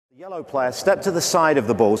Yellow player, step to the side of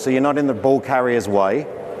the ball so you're not in the ball carrier's way.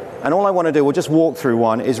 And all I want to do, we'll just walk through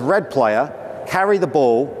one, is red player, carry the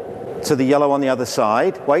ball to the yellow on the other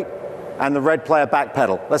side. Wait. And the red player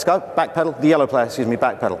backpedal. Let's go. Backpedal. The yellow player, excuse me,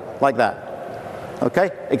 backpedal. Like that.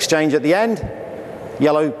 Okay. Exchange at the end.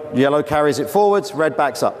 Yellow carries it forwards. Red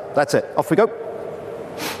backs up. That's it. Off we go.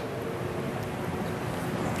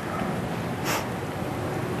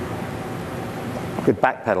 Good.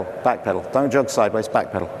 Backpedal. Backpedal. Don't jog sideways.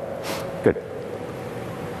 Backpedal. Good.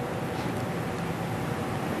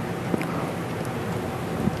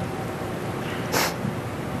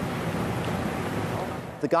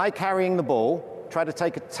 The guy carrying the ball, try to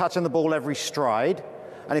take a touch on the ball every stride.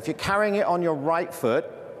 And if you're carrying it on your right foot,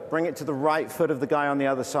 bring it to the right foot of the guy on the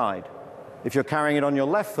other side. If you're carrying it on your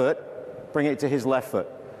left foot, bring it to his left foot.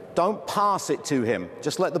 Don't pass it to him.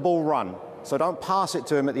 Just let the ball run. So don't pass it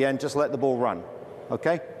to him at the end. Just let the ball run.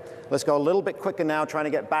 Okay? Let's go a little bit quicker now, trying to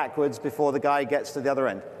get backwards before the guy gets to the other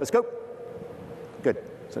end. Let's go. Good.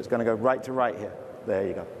 So it's going to go right to right here. There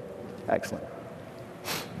you go. Excellent.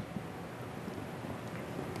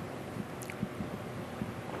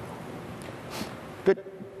 Good.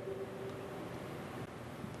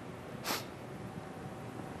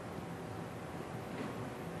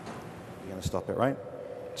 You're going to stop it, right?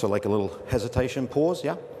 So like a little hesitation pause,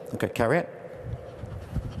 yeah? Okay, carry it.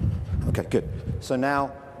 Okay, good. So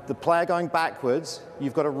now the player going backwards,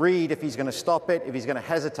 you've got to read if he's going to stop it, if he's going to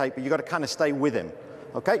hesitate, but you've got to kind of stay with him.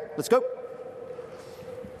 Okay, let's go.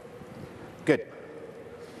 Good.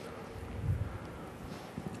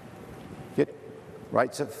 Good.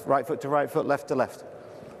 Right foot to right foot, left to left.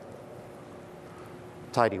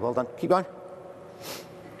 Tidy, well done. Keep going.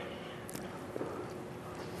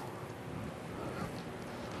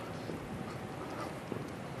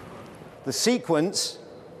 The sequence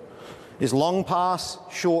is long pass,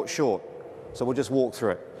 short, short. So we'll just walk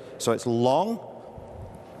through it. So it's long,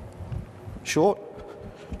 short,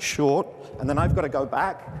 short, and then I've got to go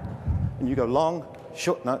back, and you go long,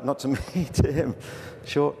 short, no, not to me, to him.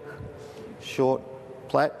 Short, short,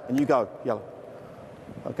 play it, and you go, yellow.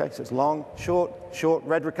 Okay, so it's long, short, short,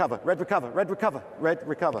 red, recover, red, recover, red, recover, red,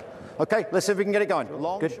 recover. Okay, let's see if we can get it going.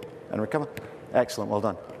 Long, good, short. And recover. Excellent, well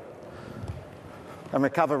done. And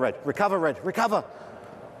recover, red, recover, red, recover.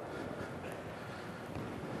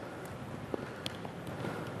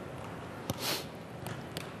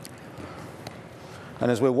 And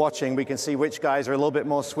as we're watching, we can see which guys are a little bit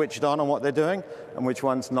more switched on what they're doing and which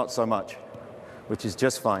ones not so much, which is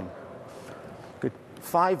just fine. Good.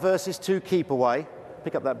 5 versus 2 keep away.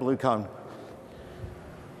 Pick up that blue cone.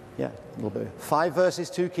 Yeah, a little bit. 5 versus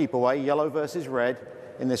 2 keep away, yellow versus red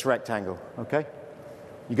in this rectangle, okay?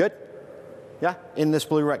 You good? Yeah, in this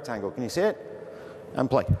blue rectangle. Can you see it? And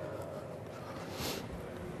play.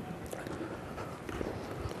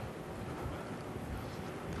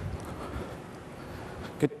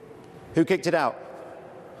 Good. Who kicked it out?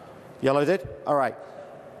 Yellow did? All right.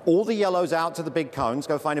 All the yellows out to the big cones.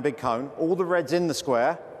 Go find a big cone. All the reds in the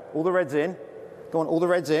square. All the reds in. Go on, all the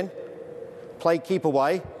reds in. Play keep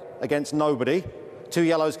away against nobody. 2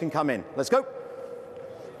 yellows can come in. Let's go.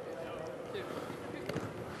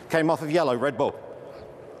 Came off of yellow, red ball.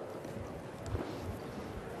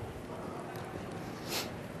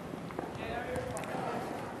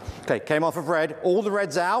 Okay, came off of red. All the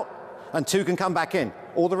reds out, and 2 can come back in.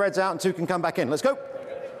 All the reds out, and 2 can come back in. Let's go.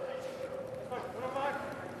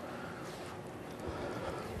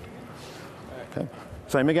 Okay,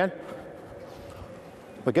 same again.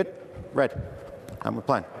 We're good. Red, and we're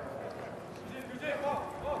playing.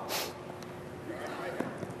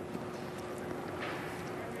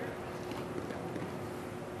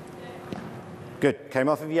 Good. Came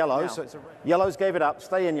off of yellow. So it's yellows gave it up.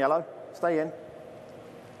 Stay in, yellow. Stay in.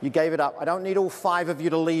 You gave it up. I don't need all 5 of you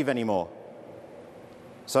to leave anymore.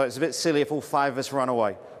 So it's a bit silly if all 5 of us run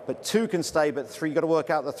away. But 2 can stay, but 3, you've got to work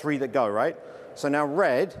out the 3 that go, right? So now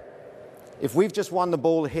red, if we've just won the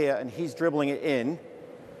ball here and he's dribbling it in,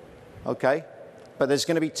 okay, but there's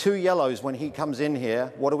going to be 2 yellows when he comes in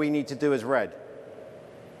here, what do we need to do as red?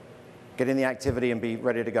 Get in the activity and be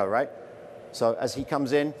ready to go, right? So as he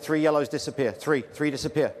comes in, 3 yellows disappear. 3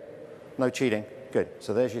 disappear. No cheating. Good.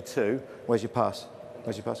 So there's your 2. Where's your pass?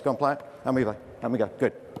 Where's your pass? Go on, play it. And we play. And we go.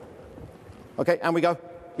 Good. Okay, and we go.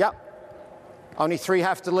 Yep. Only 3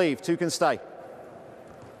 have to leave. 2 can stay.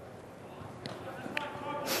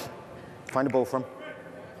 Find a ball from.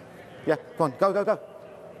 Yeah, go on. Go, go, go.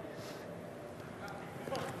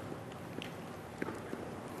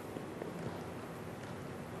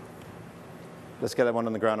 Let's get that one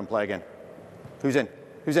on the ground and play again. Who's in?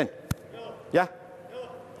 Who's in? Yeah?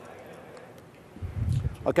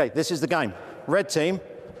 Okay, this is the game. Red team,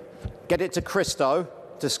 get it to Christo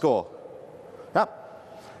to score. Yep.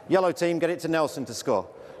 Yellow team, get it to Nelson to score.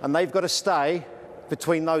 And they've got to stay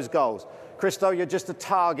between those goals. Christo, you're just a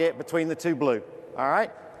target between the two blue. All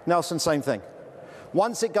right? Nelson, same thing.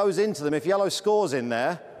 Once it goes into them, if yellow scores in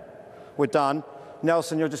there, we're done.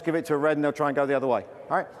 Nelson, you'll just give it to a red and they'll try and go the other way.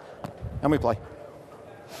 All right? And we play.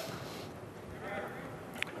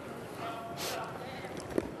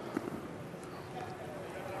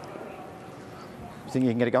 You think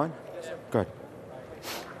you can get it going? Yes, sir. Good.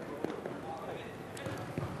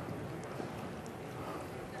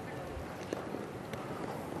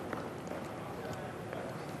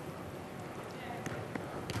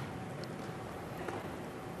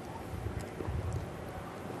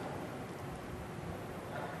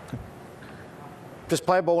 Just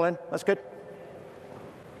play a ball in. That's good.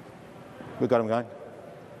 We've got him going.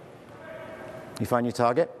 You find your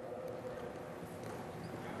target.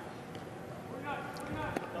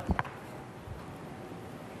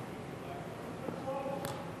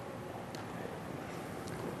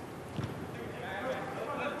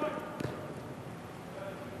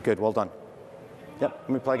 Good, well done. Yep, let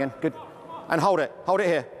me play again. Good. And hold it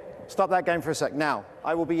here. Stop that game for a sec. Now,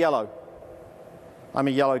 I will be yellow. I'm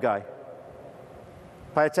a yellow guy.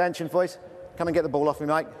 Pay attention, boys. Come and get the ball off me,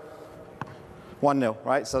 mate. 1-0,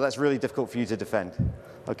 right? So that's really difficult for you to defend.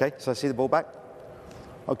 Okay, so I see the ball back.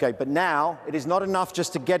 Okay, but now it is not enough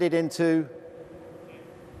just to get it into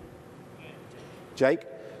Jake.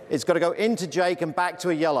 It's got to go into Jake and back to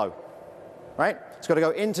a yellow, right? It's got to go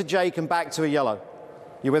into Jake and back to a yellow.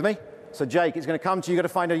 You with me? So Jake, it's going to come to you. You've got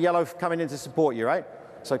to find a yellow coming in to support you, right?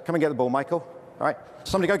 So come and get the ball, Michael. All right,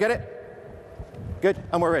 somebody go get it. Good,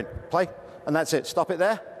 and we're in. Play. And that's it. Stop it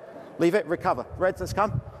there. Leave it. Recover. Reds, let's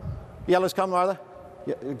come. Yellows come, rather.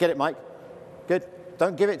 Get it, Mike. Good.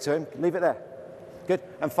 Don't give it to him. Leave it there. Good.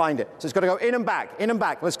 And find it. So it's got to go in and back. In and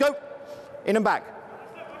back. Let's go. In and back.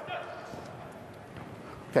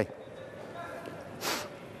 Okay.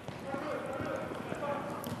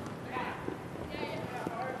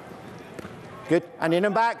 Good. And in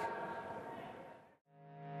and back.